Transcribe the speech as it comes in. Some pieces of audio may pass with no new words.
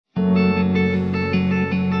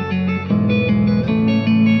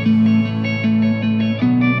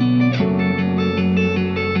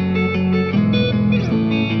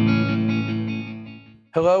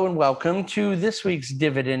welcome to this week's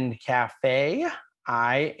Dividend Cafe.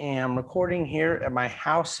 I am recording here at my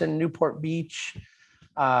house in Newport Beach.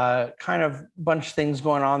 Kind of bunch of things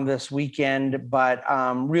going on this weekend, but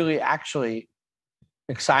really actually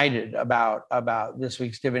excited about this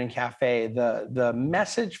week's Dividend Cafe. The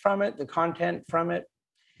message from it, the content from it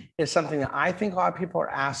is something that I think a lot of people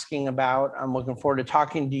are asking about. I'm looking forward to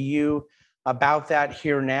talking to you about that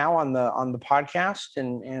here now on the podcast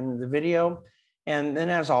and the video. And then,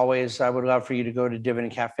 as always, I would love for you to go to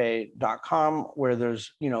dividendcafe.com, where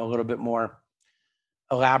there's a little bit more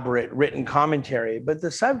elaborate written commentary. But the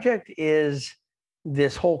subject is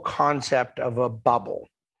this whole concept of a bubble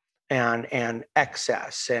and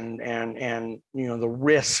excess and the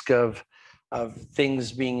risk of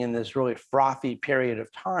things being in this really frothy period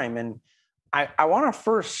of time. And I want to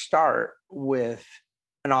first start with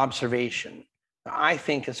an observation that I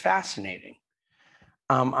think is fascinating.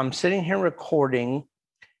 I'm sitting here recording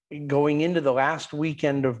going into the last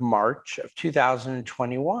weekend of March of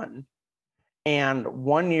 2021. And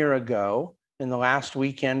 1 year ago, in the last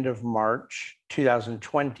weekend of March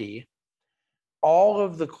 2020, all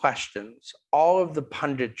of the questions, all of the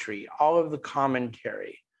punditry, all of the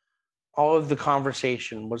commentary, all of the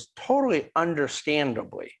conversation was totally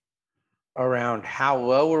understandably around how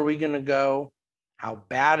low are we going to go? How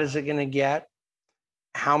bad is it going to get?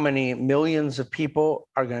 How many millions of people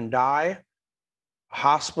are going to die?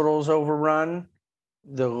 Hospitals overrun,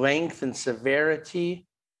 the length and severity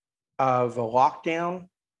of a lockdown,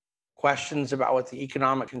 questions about what the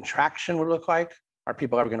economic contraction would look like. Are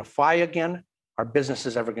people ever going to fly again? Are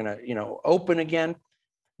businesses ever going to, open again?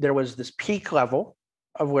 There was this peak level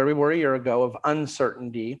of where we were a year ago of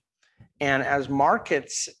uncertainty. And as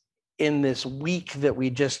markets in this week that we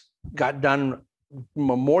just got done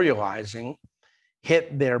memorializing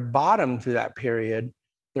hit their bottom through that period,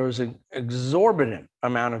 there was an exorbitant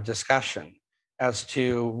amount of discussion as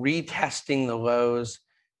to retesting the lows,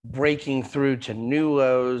 breaking through to new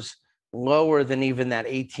lows, lower than even that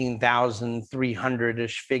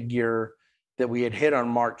 18,300-ish figure that we had hit on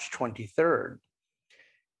March 23rd.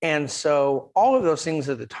 And so all of those things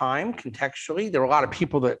at the time, contextually, there were a lot of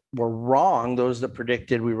people that were wrong. Those that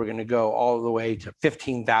predicted we were going to go all the way to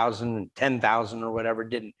 15,000 and 10,000 or whatever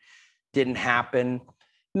didn't happen.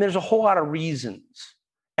 And there's a whole lot of reasons.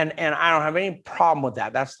 And I don't have any problem with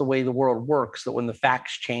that. That's the way the world works, that when the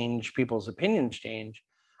facts change, people's opinions change.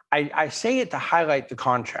 I say it to highlight the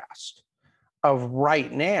contrast of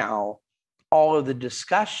right now, all of the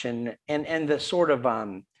discussion and the sort of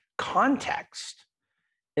context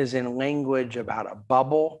is in language about a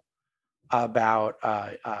bubble, about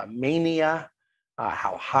mania,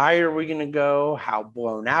 how high are we going to go, how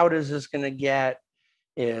blown out is this going to get,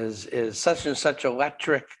 is such and such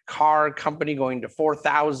electric car company going to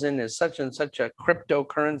 4,000, is such and such a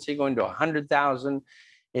cryptocurrency going to 100,000,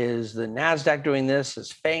 is the NASDAQ doing this,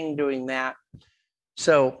 is FANG doing that.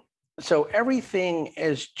 So everything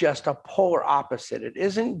is just a polar opposite. It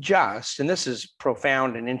isn't just, and this is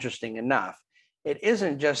profound and interesting enough, it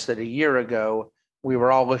isn't just that a year ago we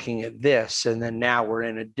were all looking at this and then now we're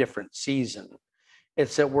in a different season.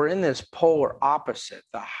 It's that we're in this polar opposite.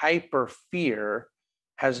 The hyper fear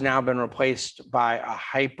has now been replaced by a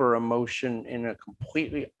hyper emotion in a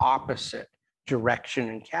completely opposite direction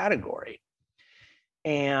and category.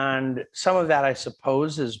 And some of that, I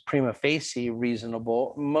suppose, is prima facie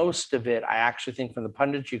reasonable. Most of it, I actually think from the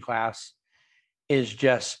punditry class, is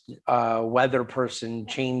just a weather person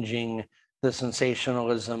changing the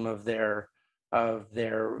sensationalism of their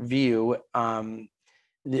view,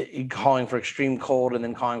 calling for extreme cold and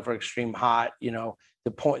then calling for extreme hot.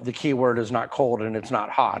 The key word is not cold and it's not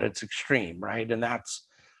hot, it's extreme, right? And that's,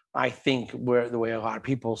 I think, where the way a lot of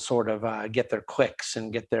people sort of get their clicks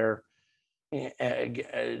and get their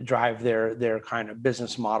drive their kind of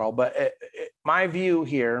business model. But my view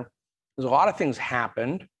here is a lot of things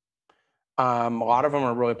happened. A lot of them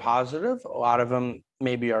are really positive. A lot of them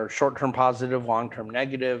maybe are short-term positive, long-term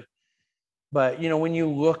negative. But when you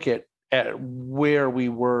look at where we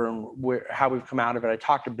were and how we've come out of it, I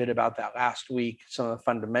talked a bit about that last week, some of the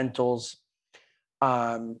fundamentals.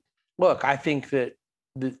 Look, I think that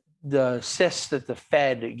the assist that the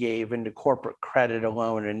Fed gave into corporate credit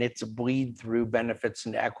alone and its bleed through benefits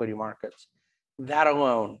into equity markets, that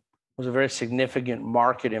alone was a very significant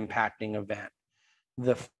market impacting event.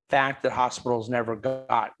 The fact that hospitals never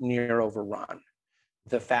got near overrun,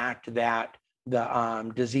 the fact that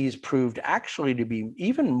the disease proved actually to be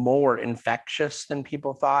even more infectious than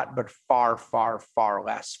people thought, but far, far, far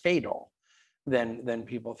less fatal than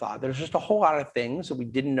people thought. There's just a whole lot of things that we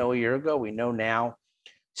didn't know a year ago. We know now,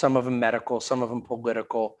 some of them medical, some of them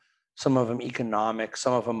political, some of them economic,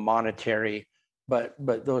 some of them monetary, but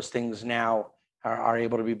those things now are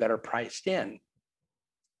able to be better priced in.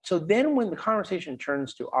 So then when the conversation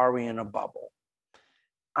turns to, are we in a bubble?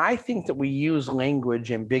 I think that we use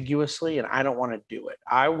language ambiguously, and I don't want to do it.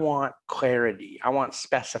 I want clarity. I want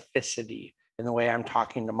specificity in the way I'm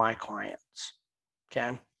talking to my clients.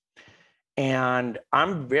 Okay. And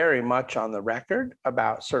I'm very much on the record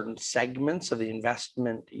about certain segments of the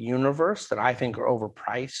investment universe that I think are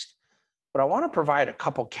overpriced. But I want to provide a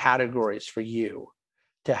couple categories for you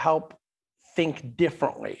to help think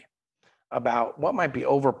differently about what might be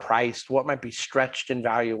overpriced, what might be stretched in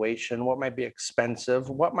valuation, what might be expensive,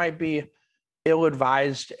 what might be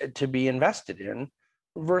ill-advised to be invested in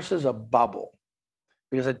versus a bubble.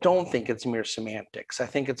 Because I don't think it's mere semantics. I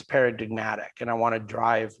think it's paradigmatic, and I want to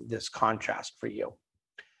drive this contrast for you.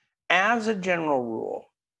 As a general rule,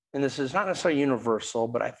 and this is not necessarily universal,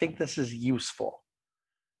 but I think this is useful.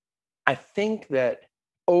 I think that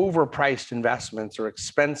overpriced investments or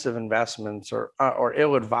expensive investments or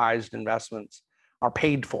ill-advised investments are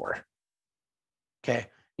paid for. Okay,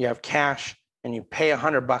 you have cash and you pay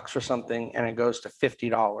 $100 for something and it goes to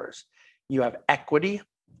 $50. You have equity,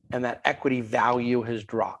 and that equity value has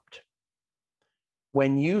dropped.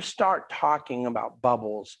 When you start talking about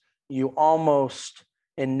bubbles, you almost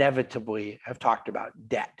inevitably have talked about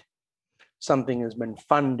debt. Something has been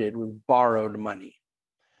funded with borrowed money.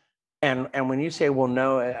 And when you say, well,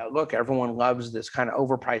 no, look, everyone loves this kind of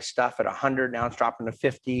overpriced stuff at 100, now it's dropping to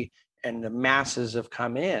 50, and the masses have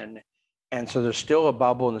come in. And so there's still a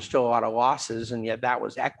bubble and there's still a lot of losses, and yet that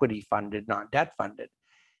was equity funded, not debt funded.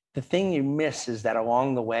 The thing you miss is that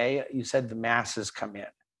along the way, you said the masses come in.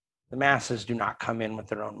 The masses do not come in with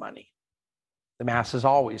their own money. The masses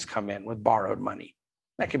always come in with borrowed money.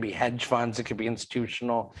 That could be hedge funds, it could be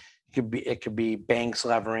institutional, it could be banks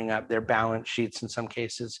levering up their balance sheets in some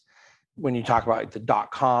cases. When you talk about the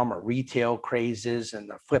 .com or retail crazes and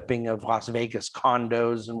the flipping of Las Vegas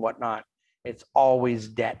condos and whatnot, it's always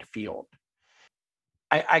debt fueled.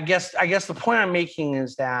 I guess the point I'm making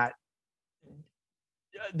is that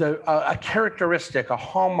a characteristic, a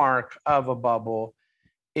hallmark of a bubble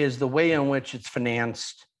is the way in which it's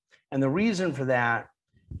financed. And the reason for that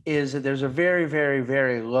is that there's a very, very,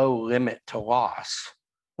 very low limit to loss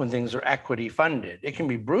when things are equity funded. It can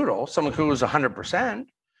be brutal. Someone could lose 100%,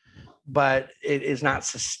 but it is not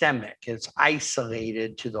systemic. It's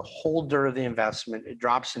isolated to the holder of the investment. It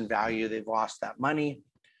drops in value. They've lost that money.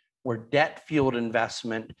 Where debt-fueled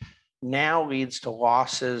investment now leads to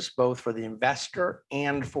losses both for the investor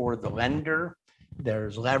and for the lender.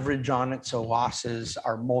 There's leverage on it, so losses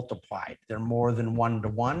are multiplied. They're more than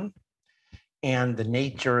 1-to-1. And the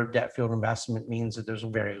nature of debt-fueled investment means that there's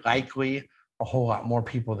very likely a whole lot more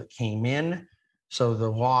people that came in. So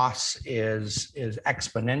the loss is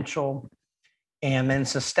exponential and then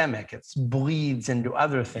systemic. It bleeds into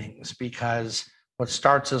other things because what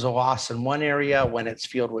starts as a loss in one area, when it's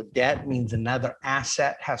fueled with debt, means another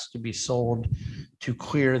asset has to be sold to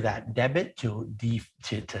clear that debit, to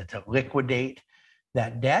liquidate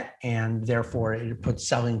that debt, and therefore it puts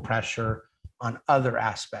selling pressure on other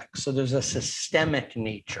aspects. So there's a systemic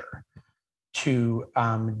nature to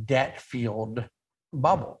debt-fueled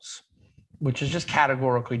bubbles, which is just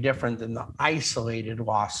categorically different than the isolated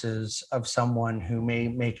losses of someone who may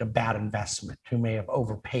make a bad investment, who may have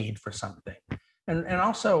overpaid for something. And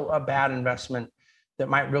also a bad investment that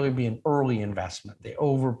might really be an early investment. They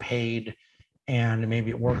overpaid and maybe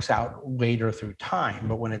it works out later through time.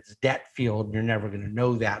 But when it's debt fueled, you're never going to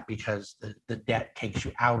know that because the debt takes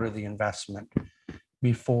you out of the investment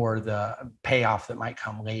before the payoff that might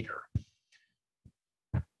come later.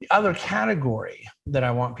 The other category that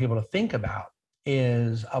I want people to think about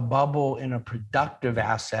is a bubble in a productive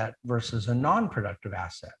asset versus a non-productive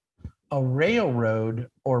asset. A railroad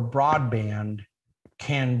or broadband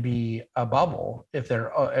can be a bubble if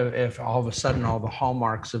all of a sudden all the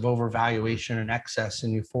hallmarks of overvaluation and excess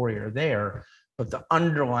and euphoria are there, but the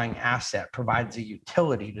underlying asset provides a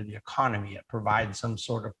utility to the economy. It provides some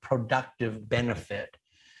sort of productive benefit,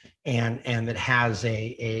 and it has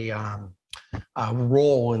a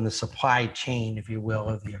role in the supply chain, if you will,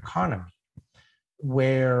 of the economy.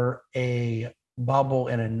 Where a bubble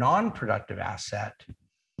in a non-productive asset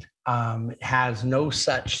has no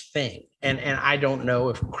such thing. And I don't know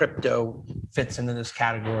if crypto fits into this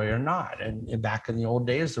category or not. And back in the old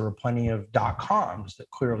days, there were plenty of .coms that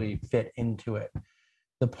clearly fit into it.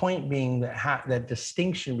 The point being that that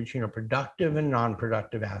distinction between a productive and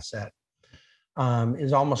non-productive asset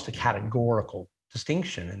is almost a categorical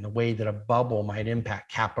distinction in the way that a bubble might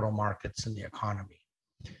impact capital markets and the economy.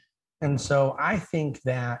 And so I think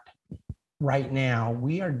that right now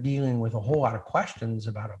we are dealing with a whole lot of questions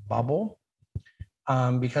about a bubble,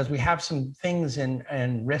 because we have some things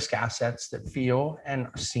in risk assets that feel and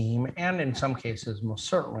seem, and in some cases most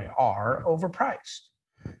certainly are, overpriced.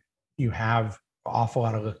 You have an awful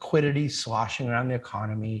lot of liquidity sloshing around the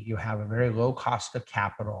economy. You have a very low cost of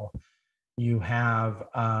capital. You have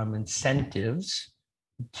incentives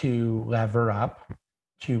to lever up,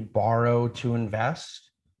 to borrow, to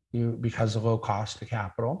invest, because of low cost of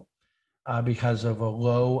capital, because of a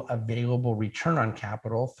low available return on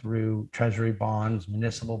capital through treasury bonds,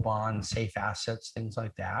 municipal bonds, safe assets, things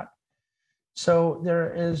like that. So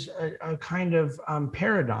there is a kind of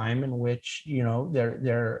paradigm in which,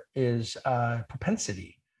 there is a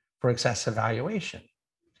propensity for excessive valuation.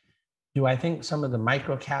 Do I think some of the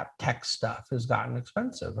microcap tech stuff has gotten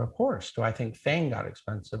expensive? Of course. Do I think FANG got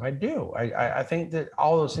expensive? I do. I think that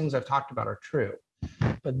all those things I've talked about are true.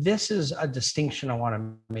 But this is a distinction I want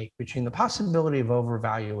to make between the possibility of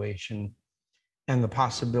overvaluation and the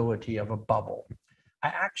possibility of a bubble. I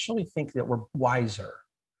actually think that we're wiser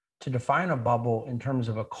to define a bubble in terms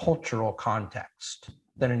of a cultural context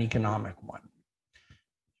than an economic one.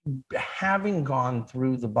 Having gone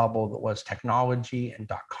through the bubble that was technology and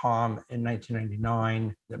 .com in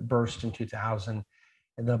 1999, that burst in 2000,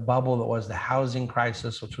 and the bubble that was the housing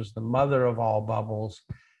crisis, which was the mother of all bubbles.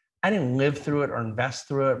 I didn't live through it or invest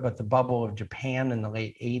through it, but the bubble of Japan in the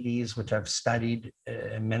late 80s, which I've studied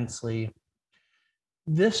immensely.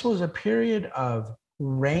 This was a period of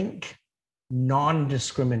rank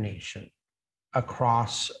non-discrimination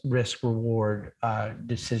across risk-reward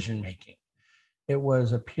decision-making. It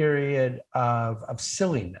was a period of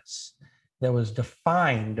silliness that was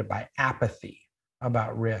defined by apathy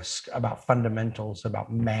about risk, about fundamentals,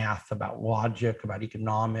 about math, about logic, about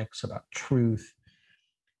economics, about truth.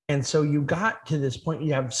 And so you got to this point,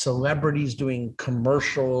 you have celebrities doing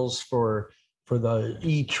commercials for the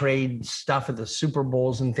E-Trade stuff at the Super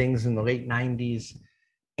Bowls and things in the late 90s.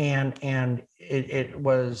 And it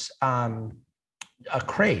was a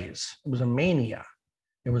craze. It was a mania.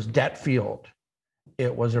 It was debt-fueled.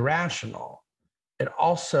 It was irrational. It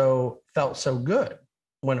also felt so good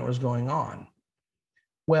when it was going on.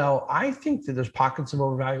 Well, I think that there's pockets of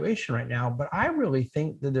overvaluation right now, but I really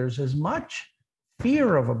think that there's as much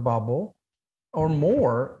fear of a bubble or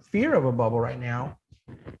more fear of a bubble right now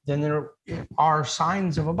than there are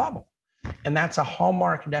signs of a bubble. And that's a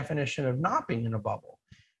hallmark definition of not being in a bubble.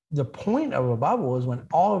 The point of a bubble is when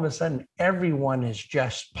all of a sudden everyone is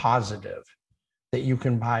just positive that you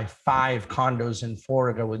can buy 5 condos in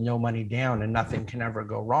Florida with no money down and nothing can ever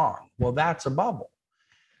go wrong. Well, that's a bubble.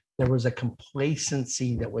 There was a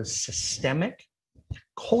complacency that was systemic,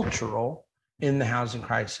 cultural, in the housing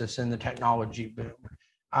crisis and the technology boom.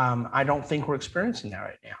 I don't think we're experiencing that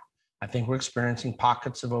right now. I think we're experiencing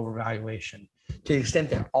pockets of overvaluation. To the extent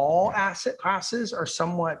that all asset classes are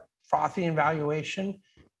somewhat frothy in valuation,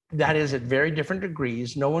 that is at very different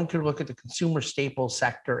degrees. No one could look at the consumer staples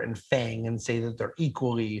sector and FANG and say that they're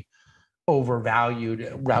equally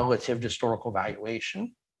overvalued relative to historical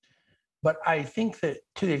valuation. But I think that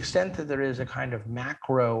to the extent that there is a kind of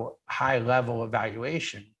macro high level of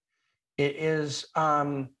valuation, it is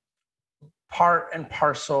part and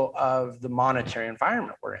parcel of the monetary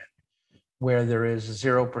environment we're in, where there is a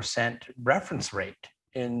 0% reference rate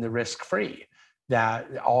in the risk-free,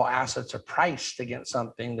 that all assets are priced against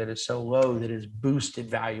something that is so low that has boosted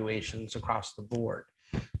valuations across the board.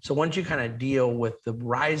 So once you kind of deal with the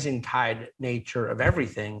rising tide nature of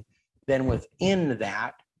everything, then within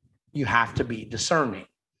that, you have to be discerning.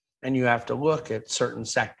 And you have to look at certain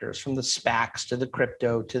sectors, from the SPACs to the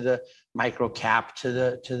crypto to the micro cap to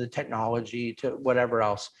the technology to whatever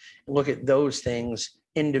else. Look at those things,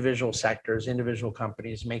 individual sectors, individual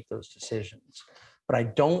companies make those decisions. But I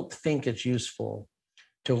don't think it's useful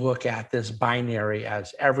to look at this binary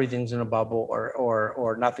as everything's in a bubble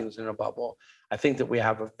or nothing's in a bubble. I think that we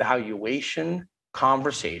have a valuation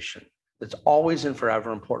conversation that's always and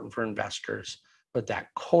forever important for investors, but that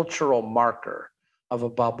cultural marker of a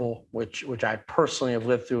bubble, which I personally have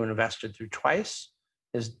lived through and invested through twice,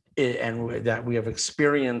 and that we have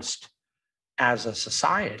experienced as a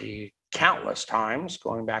society countless times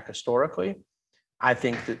going back historically. I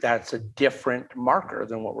think that that's a different marker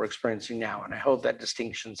than what we're experiencing now. And I hope that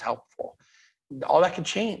distinction is helpful. All that could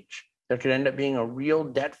change. There could end up being a real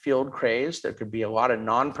debt-fueled craze. There could be a lot of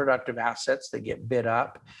non-productive assets that get bid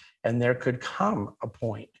up, and there could come a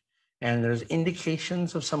point, and there's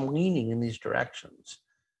indications of some leaning in these directions.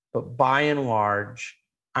 But by and large,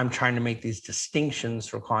 I'm trying to make these distinctions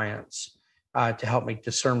for clients to help make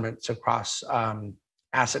discernments across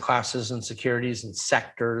asset classes and securities and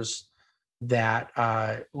sectors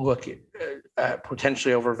that look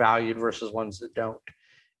potentially overvalued versus ones that don't.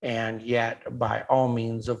 And yet, by all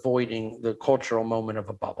means, avoiding the cultural moment of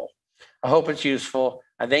a bubble. I hope it's useful.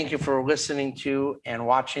 I thank you for listening to and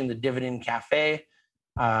watching the Dividend Cafe.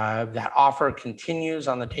 That offer continues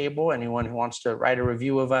on the table. Anyone who wants to write a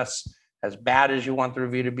review of us, as bad as you want the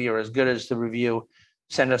review to be or as good as the review,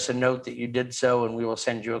 send us a note that you did so, and we will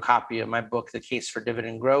send you a copy of my book, The Case for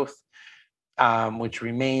Dividend Growth, which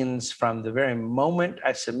remains from the very moment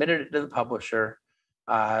I submitted it to the publisher,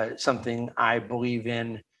 something I believe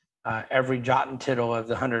in every jot and tittle of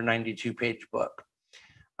the 192-page book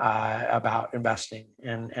about investing.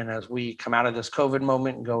 And as we come out of this COVID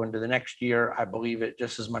moment and go into the next year, I believe it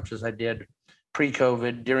just as much as I did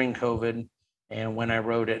pre-COVID, during COVID, and when I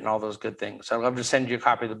wrote it and all those good things. So I'd love to send you a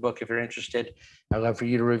copy of the book if you're interested. I'd love for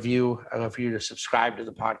you to review. I'd love for you to subscribe to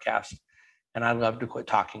the podcast. And I'd love to quit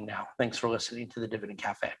talking now. Thanks for listening to the Dividend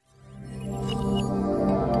Cafe.